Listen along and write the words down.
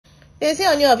They say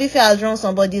Oni Of Ife has run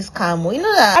somebody's scam. You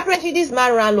know that apparently this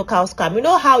man ran local scam. You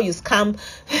know how you scam?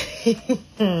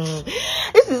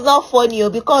 This is not funny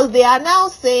because they are now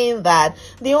saying that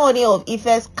the Oni Of Ife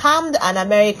scammed an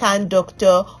American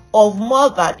doctor of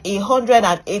more than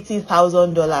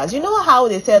 $180,000. You know how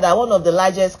they said that one of the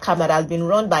largest scam that has been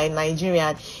run by a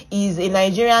Nigerian is a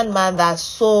Nigerian man that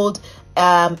sold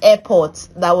airports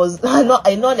that was not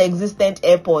a non-existent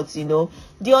airport. You know,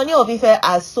 the Oni Of Ife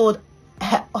has sold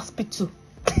hospital.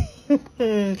 He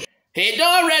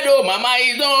don't read, oh mama,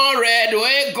 he don't read, oh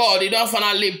hey God, he don't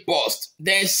finally bust.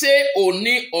 They say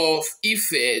Oni Of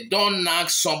Ife don't knock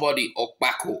somebody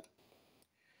okpako.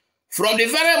 From the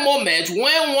very moment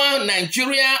when one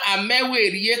Nigerian Amewe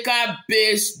Rieka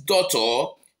based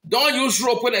daughter don't use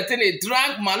rope when they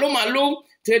drag malu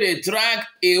till they drag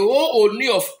a whole Oni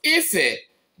Of Ife,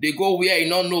 they go where you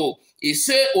don't know. He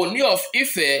say Oni Of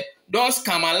Ife don't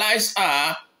scamalize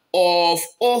her of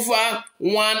over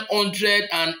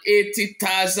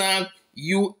 180,000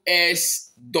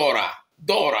 US dollar.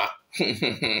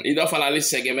 You don't finally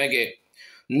say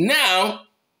now,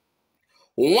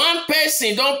 one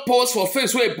person don't post for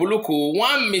Facebook Buluku,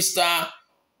 one Mr.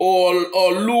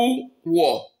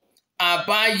 Oluwo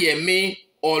Abayemi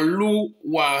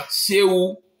Oluwa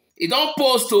Sewu. He don't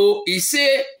post to, he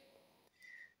say,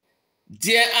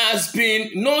 there has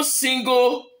been no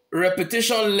single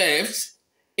repetition left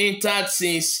entered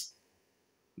since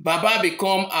Baba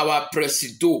become our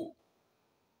presido.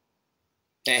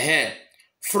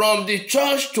 From the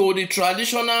church to the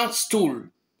traditional stool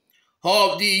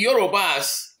of the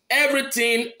Yorubas,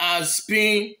 everything has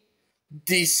been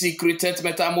desecrated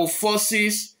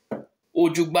metamorphosis,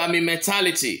 Ojugbami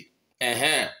mentality.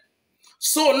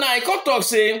 So now I can talk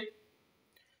say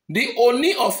the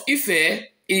Oni Of Ife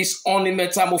is on the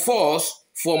metamorphose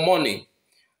for money,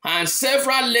 and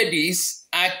several ladies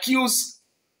accuse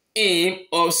him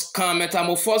of scam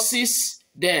metamorphosis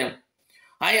them.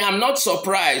 I am not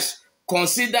surprised,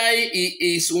 considering he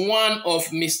is one of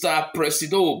Mr.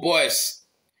 Presido boys.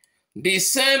 The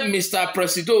same Mr.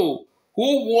 Presido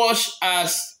who watched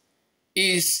as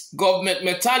his government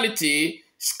mentality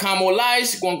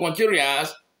scamolize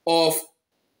Nigerians of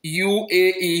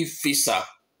UAE visa.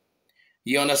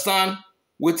 You understand?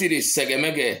 What it is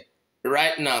segemege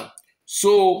right now.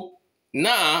 So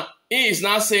now he is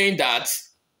now saying that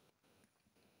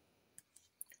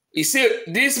he said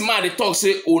this man they talk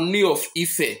say Oni Of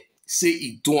Ife say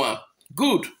he do am.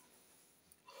 Good.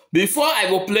 Before I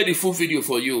go play the full video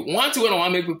for you, one thing I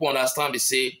want to make people understand is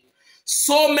say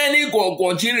so many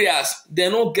Nigerians they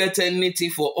don't get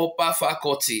anything for upper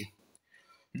faculty.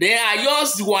 They are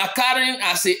just carrying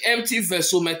as a empty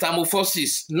vessel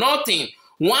metamorphosis. Nothing.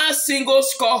 One single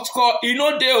score, you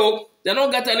know they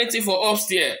don't get anything for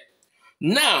upstairs.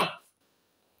 Now,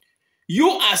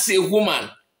 you as a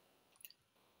woman,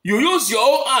 you use your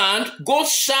own hand, go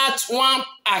shut one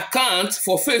account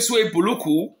for Facebook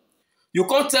Buluku. You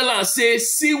can't tell and say,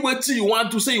 see what you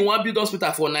want to say, you want to build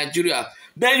hospital for Nigeria.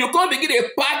 Then you can't begin to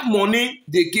pack money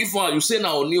they give one. You say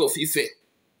now Oni Of Ife.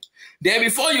 Then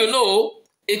before you know,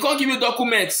 he can't give you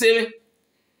document, say,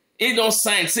 he don't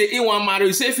sign, say he want marry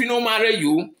you. Say if he don't marry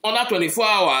you, under 24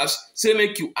 hours, say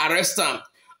make you arrest him.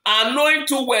 And knowing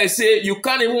too well, say you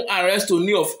can't even arrest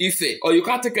Oni Of Ife, or you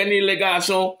can't take any legal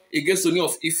action against Oni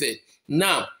Of Ife.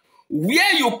 Now,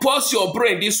 where you pause your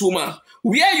brain, this woman,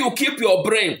 where you keep your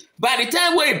brain, by the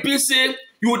time where it be say,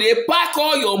 you dey pack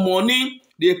all your money,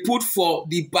 they put for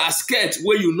the basket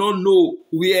where you don't know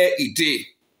where it is.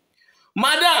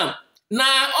 Madam,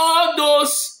 now all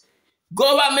those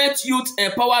government youth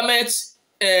empowerment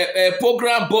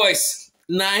program boys,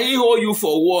 now he hold you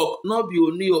for work, not be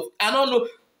Oni Of. I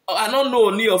don't know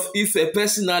Oni Of Ife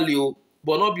personally,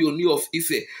 but not be Oni Of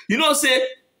Ife. You know, say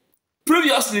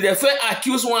previously they first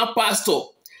accuse one pastor,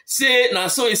 say now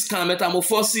so it's scam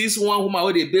metamorphosis, one woman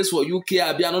where they base for UK,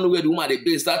 I don't know where the woman they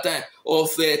base that time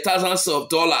of thousands of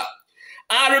dollars.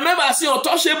 I remember I see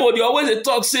Untouchable, they always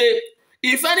talk say,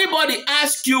 if anybody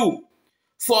ask you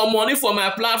for money for my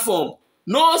platform,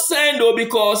 no send though,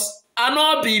 because I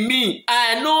not be me.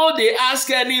 I know they ask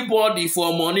anybody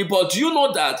for money, but you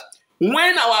know that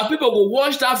when our people go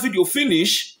watch that video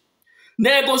finish,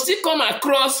 they go still come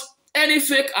across any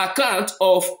fake account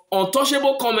of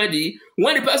Untouchable Comedy.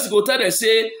 When the person go tell them,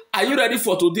 say, are you ready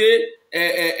for today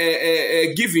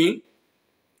giving?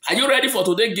 Are you ready for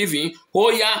today giving? Oh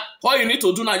yeah, all you need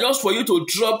to do now just for you to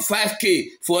drop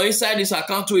 5K for inside this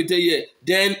account to a day.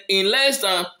 Then in less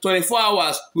than 24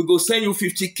 hours, we go send you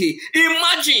 50K.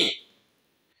 Imagine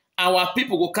our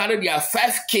people go carry their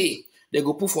 5K they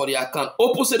go put for the account.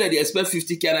 Open say that they expect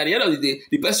 50k, and at the end of the day,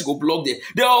 the person go block them.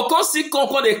 They all come see, come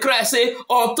they cry, say,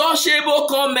 untouchable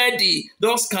comedy.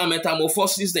 Don't scam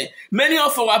metamorphosis then. Many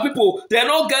of our people, they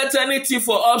don't get anything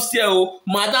for upstairs. Oh,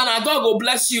 madam, God go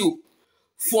bless you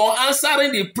for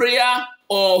answering the prayer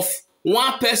of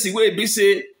one person wey be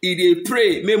say e dey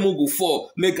pray make mugu fall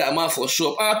make gama for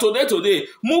shop. And today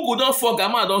mugu don fall,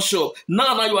 gama don shop.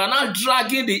 Now you are now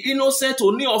dragging the innocent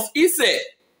Oni of Ife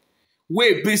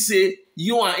wey be say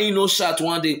you and him no chat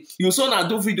one day. You saw na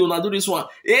do video, na do this one.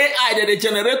 AI dey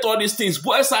generate all these things.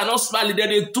 Boys are not smiling, they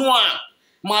dey do am.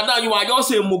 Madam, you are just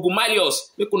say mugu malious.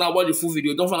 Make una watch the full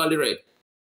video. Don't finally read.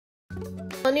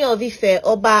 Oni of Ife,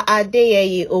 Oba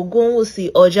Adeyeye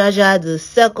Ogunwusi Ojaja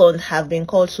II have been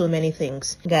called so many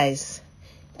things. Guys,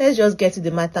 let's just get to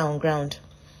the matter on ground.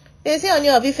 They say Oni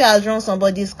of Ife has run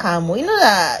somebody's scam. You know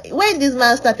that when this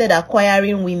man started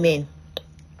acquiring women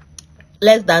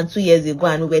less than 2 years ago,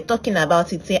 and we were talking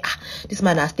about it, saying, this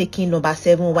man has taken number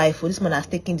 7 wife, or this man has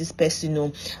taken this person,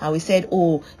 and we said,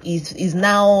 oh, is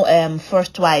now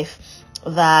first wife,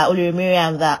 that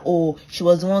Miriam, that she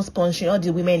was the one sponsoring all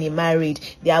the women he married.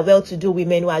 They are well-to-do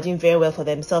women who are doing very well for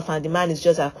themselves, and the man is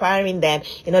just acquiring them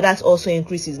in order to also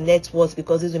increase his net worth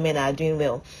because these women are doing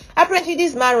well. Apparently,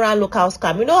 this man ran local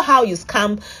scam. You know how you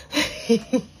scam?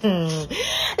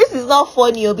 This is not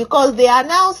funny because they are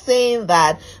now saying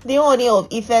that the Oni of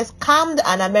Ife scammed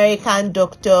an American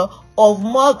doctor of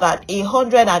more than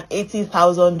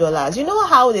 $180,000. You know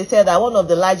how they said that one of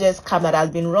the largest scam that has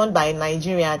been run by a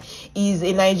Nigerian is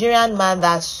a Nigerian man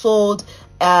that sold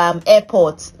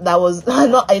airports that was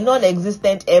not a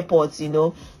non-existent airport. You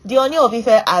know, the Oni of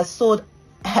Ife has sold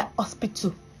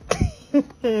hospital.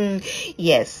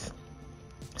 Yes.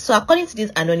 So according to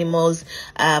this anonymous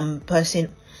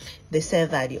person, they said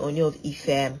that the Oni of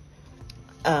Ife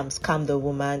scammed the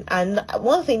woman, and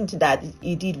one thing that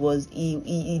he did was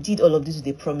he did all of this with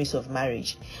the promise of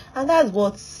marriage, and that's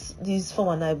what these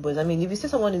 419 boys. I mean, if you say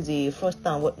someone is a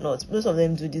fraudster and whatnot, most of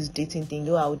them do this dating thing.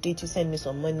 I will date you, send me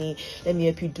some money, let me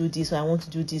help you do this, or I want to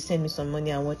do this, send me some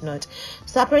money and whatnot.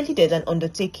 So apparently there's an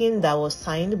undertaking that was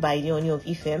signed by the Oni of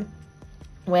Ife,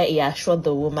 where he assured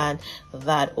the woman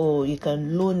that, you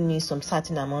can loan me some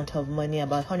certain amount of money,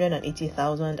 about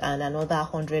 180,000 and another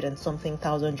 100 and something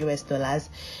thousand US dollars,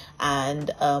 and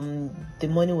the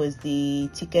money was the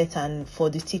ticket, and for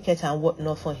the ticket and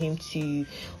whatnot for him to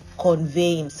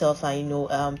convey himself and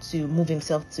to move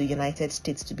himself to United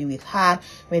States to be with her,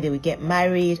 where they will get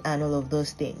married and all of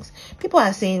those things. People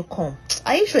are saying, come,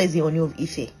 are you sure it's the Oni of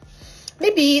Ife?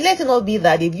 Maybe let it not be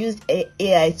that they've used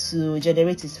AI to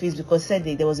generate his face, because said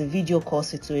there was a video call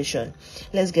situation.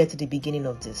 Let's get to the beginning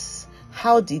of this.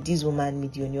 How did this woman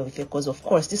meet the Oni of Ife? Because of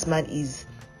course this man is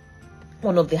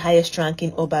one of the highest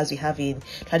ranking obas we have in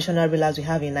traditional rulers we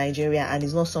have in Nigeria, and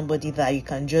is not somebody that you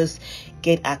can just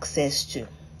get access to.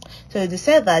 So they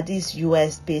said that this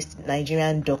US-based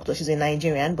Nigerian doctor, she's a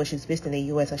Nigerian, but she's based in the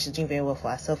US and she's doing very well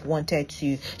for herself,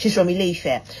 she's from Ile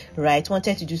Ife, right?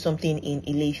 Wanted to do something in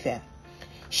Ile Ife.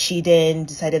 She then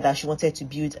decided that she wanted to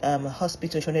build a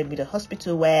hospital. She wanted to build a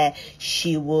hospital where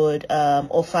she would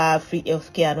offer free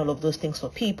healthcare and all of those things for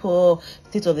people,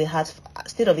 state of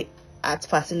the art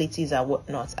facilities and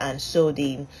whatnot. And so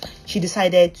she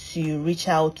decided to reach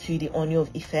out to the Oni of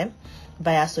Ife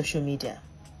via social media.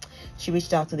 She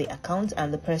reached out to the account,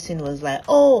 and the person was like,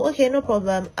 oh, okay, no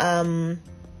problem.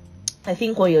 I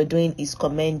think what you're doing is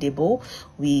commendable.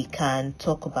 We can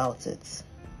talk about it.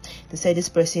 They said this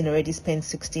person already spent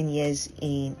 16 years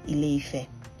in Ile Ife,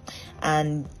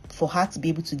 and for her to be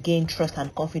able to gain trust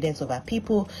and confidence of her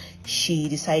people, she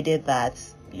decided that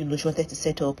she wanted to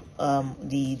set up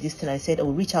this thing. I said,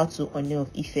 reach out to Oni of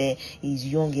Ife. He's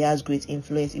young, he has great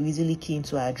influence, he's easily keen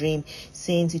to her dream,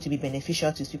 seems it to be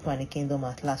beneficial to his people and the kingdom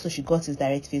at last. So she got his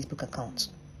direct Facebook account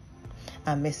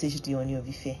and messaged the Oni of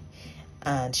Ife,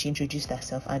 and she introduced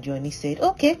herself, and the Oni said,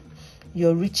 okay,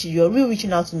 your real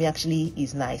reaching out to me actually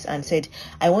is nice, and said,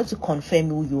 I want to confirm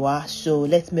who you are, so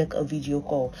let's make a video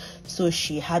call. So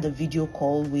she had a video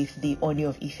call with the Oni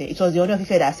of Ife. It was the Oni of Ife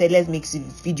that said, let's make a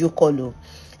video call.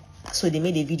 So they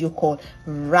made a video call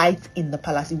right in the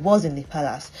palace. It was in the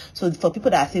palace. So for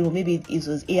people that are saying, well, maybe it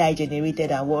was AI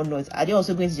generated and whatnot, are they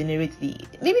also going to generate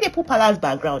maybe they put palace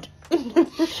background?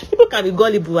 People can be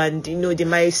gullible, and they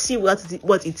might see what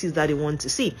it is that they want to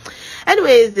see.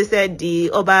 Anyways, they said the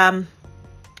Oba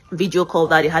video call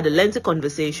that they had a lengthy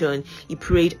conversation. He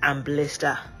prayed and blessed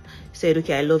her. said,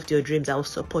 okay, I loved your dreams, I will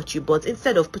support you, but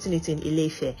instead of putting it in Ile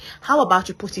Ife, how about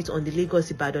you put it on the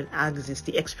Lagos-Ibadan axis,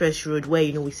 the express road, where,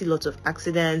 you know, we see lots of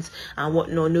accidents and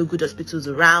whatnot, no good hospitals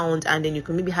around, and then you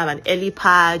can maybe have an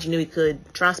helipad, you know, you could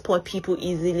transport people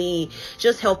easily,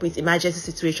 just help with emergency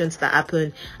situations that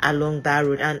happen along that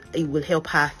road, and it will help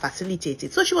her facilitate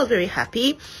it. So she was very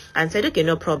happy and said, okay,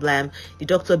 no problem. The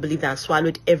doctor believed and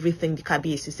swallowed everything the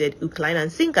Kabiyesi said, hook, line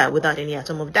and sinker, without any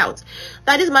atom of doubt.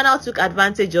 That this man now took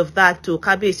advantage of that. To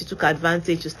Kabiyesi took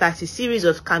advantage to start a series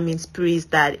of calming sprees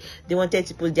that they wanted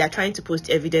to put. They are trying to post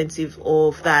evidence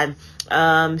of that,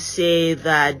 say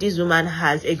that this woman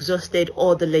has exhausted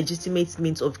all the legitimate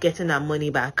means of getting her money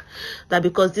back. That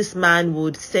because this man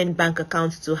would send bank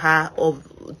accounts to her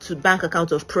to bank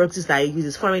accounts of proxies that he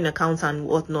uses, foreign accounts and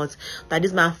whatnot, that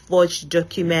this man forged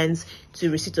documents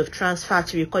to receipt of transfer,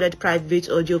 to recorded private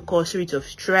audio calls, series of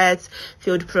threats,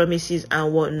 failed promises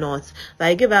and whatnot. That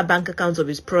he gave her bank accounts of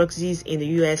his proxies in the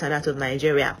US and out of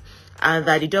Nigeria, and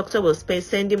that the doctor was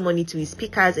sending money to his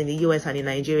speakers in the US and in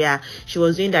Nigeria. She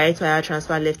was doing direct wire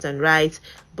transfer left and right,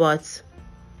 but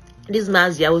this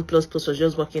man's Yahoo Plus was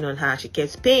just working on her. She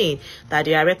kept paying. That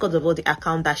there are records of all the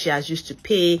account that she has used to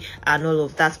pay and all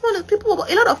of that.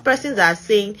 A lot of persons are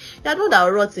saying that no, that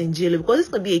rots in jail, because this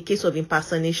could be a case of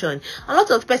impersonation. A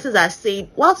lot of persons are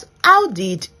saying, how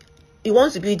did you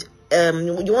want to build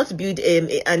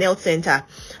an health center?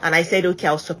 And I said, okay,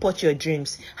 I'll support your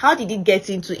dreams. How did it get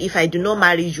into, if I do not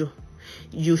marry you,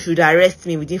 you should arrest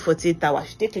me within 48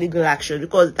 hours, should take legal action?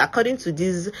 Because according to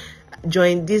this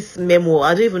memo,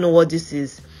 I don't even know what this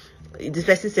is. This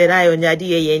person said, I do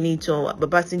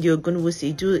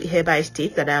hereby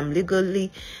state that I am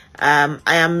legally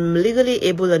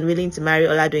able and willing to marry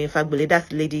Olado Ifagbole. That's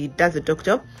the lady, that's the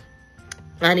doctor,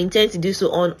 and intend to do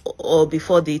so on or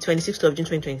before the 26th of June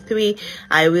 2023.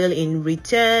 I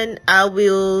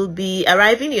will be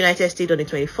arriving in the United States on the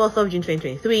 24th of June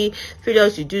 2023.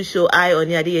 Failure to do so, I,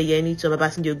 Oni Adeyeye to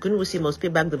Babatunde Ogunwusi, must pay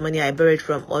back the money I borrowed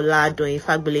from Olado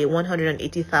Ifagbole,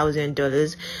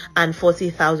 $180,000 and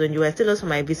 $40,000 for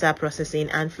my visa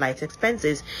processing and flight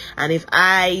expenses. And if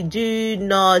I do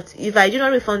not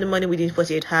refund the money within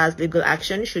 48 hours, legal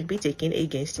action should be taken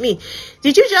against me.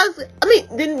 Did you just,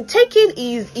 the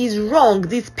taking is wrong.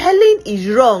 The spelling is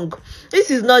wrong. This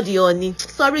is not the Oni.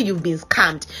 Sorry, you've been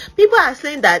scammed. People are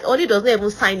saying that Oni does not even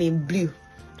sign in blue,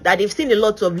 that they've seen a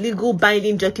lot of legal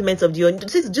binding documents of the Oni.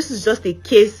 This is just a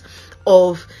case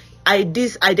of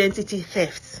this identity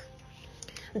theft.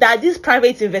 That this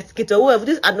private investigator, whoever,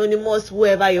 this anonymous,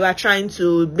 whoever you are trying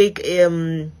to make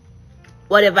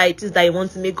whatever it is that you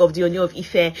want to make of the Oni of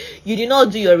Ife, you did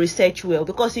not do your research well.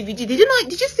 Because if you did you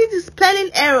see the spelling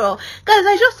error? Guys,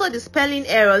 I just saw the spelling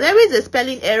error. There is a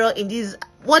spelling error in this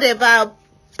whatever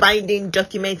binding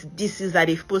document this is that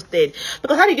they've posted.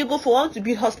 Because how did you go for one to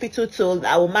build hospital told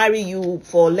I will marry you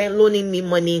for loaning me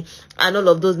money and all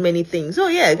of those many things? So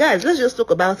yeah, guys, let's just talk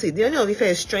about it. The Oni of Ife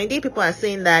is trendy. People are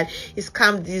saying that he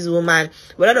scammed this woman,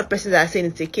 but a lot of persons are saying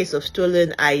it's a case of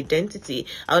stolen identity.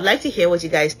 I would like to hear what you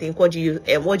guys think. What do you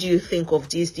think of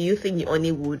this? Do you think the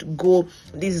Oni would go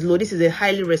this low? This is a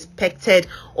highly respected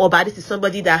Oba. This is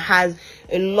somebody that has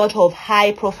a lot of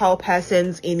high profile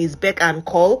persons in his beck and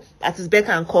call,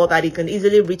 that he can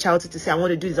easily reach out to say, I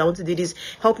want to do this, I want to do this,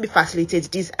 help me facilitate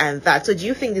this and that. So do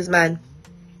you think this man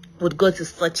would go to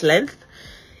such length?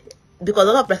 Because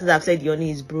a lot of persons have said the Oni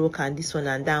is broke and this one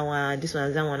and that one, this one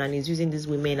and that one, and he's using these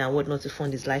women and whatnot to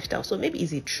fund his lifestyle. So maybe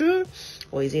is it true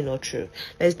or is it not true?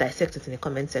 Let's dissect it in the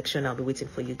comment section. I'll be waiting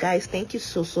for you guys. Thank you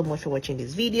so much for watching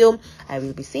this video. I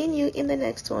will be seeing you in the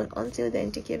next one. Until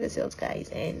then, take care of yourselves, guys,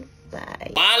 and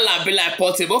bye.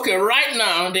 Okay, right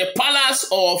now the palace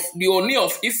of the Oni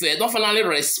of Ife don't finally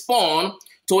respond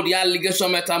to the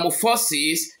allegation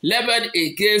metamorphosis leveled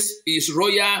against His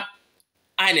Royal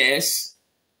Highness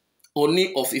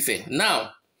Oni of Ife.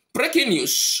 Now, breaking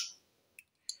news.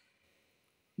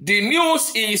 The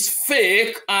news is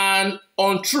fake and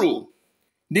untrue.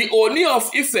 The Oni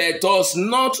of Ife does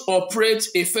not operate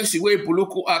a Fesiwe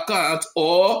Buluku account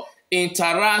or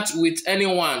interact with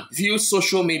anyone via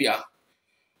social media.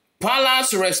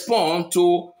 Palace respond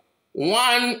to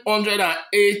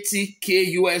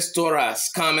 $180K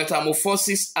scam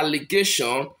metamorphosis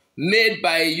allegation made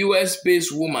by a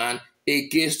US-based woman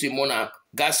against the monarch.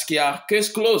 Gaskia, case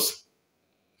closed.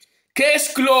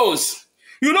 Case closed.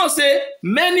 You know, say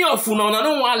many of you now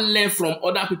don't want to learn from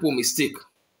other people's mistake.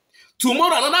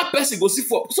 Tomorrow another person go see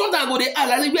for sometimes go they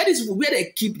ask where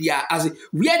they keep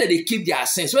their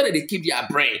sense, where they keep their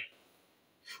brain.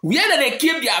 Where do they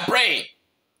keep their brain?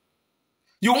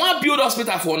 You want to build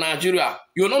hospital for Nigeria.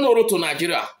 You don't know road to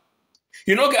Nigeria.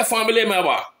 You don't get family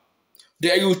member.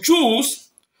 There you choose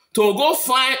to go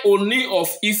find Oni of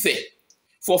Ife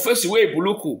for first way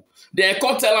Buluku. Then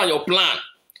come tell her your plan.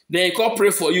 Then he come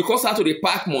pray for you. Come start to the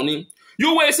pack money.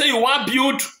 You will say you want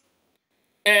build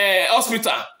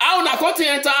hospital. How na come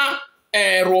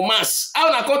enter romance? How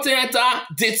na come enter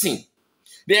dating?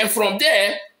 Then from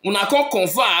there, una come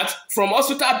convert from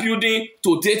hospital building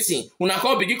to dating. Una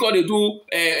come begin call they do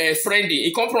friendly.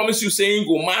 He come promise you saying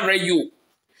go marry you.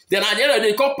 Then at the end of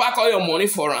the day, come pack all your money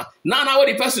for her. Now when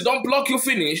the person don't block you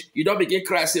finish, you don't begin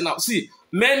crying. Say now, see,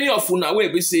 many of una will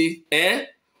be say,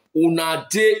 una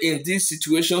dey in this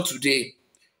situation today.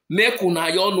 Make una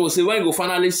y'all know say when you go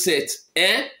finally set,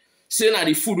 say na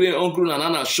the food wey hungry na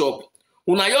nana shop.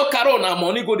 Una y'all carry una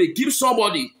money go dey give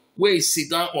somebody where he sit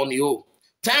down on the hole.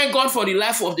 Thank God for the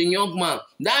life of the young man.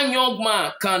 That young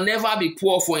man can never be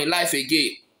poor for his life again.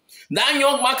 That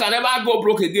young man can never go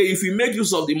broke again if he make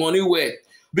use of the money well.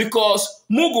 Because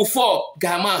Mugu for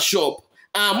Gama shop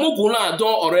and Mugu now don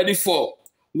already fall.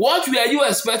 What were you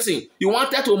expecting? You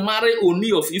wanted to marry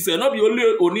Oni of Ife. Not be only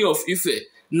Oni of Ife.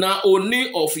 Now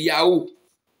Oni of Yahoo.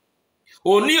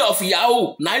 Oni of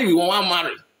Yahoo. Now you want to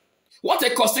marry. What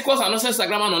a consequence and nonsense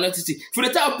Instagram and non-entity. For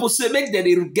the time people say make them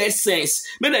they get sense.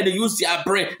 Make them they use their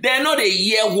brain. They know they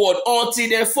hear word until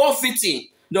they're forfeiting.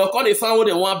 They'll call they find what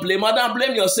they want blame. Madam,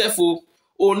 blame yourself. Oh.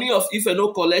 Oni of Ife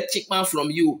no collect chick man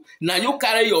from you. Now you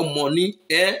carry your money,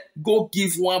 go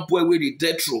give one boy with the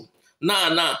death row.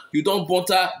 Nah, you don't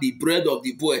butter the bread of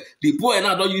the boy. The boy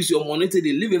now don't use your money to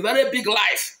live a very big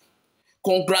life.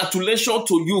 Congratulations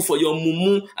to you for your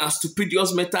mumu and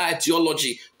stupidious meta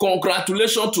ideology.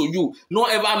 Congratulations to you. No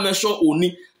ever mention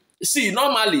Oni. See,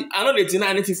 normally, I know they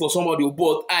deny anything for somebody,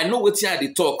 but I know what here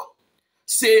they talk.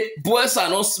 Say, boys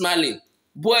are not smiling.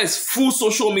 Boys full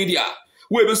social media.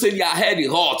 We will say their head is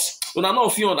hot. But I know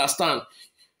if you understand.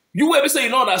 You will say you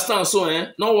don't understand, so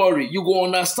don't worry. You go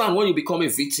understand when you become a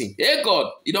victim. Hey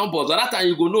God, you don't bother. By that time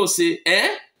you go know say,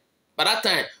 By that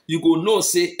time you go know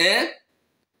say,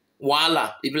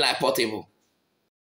 Voila, it be like portable.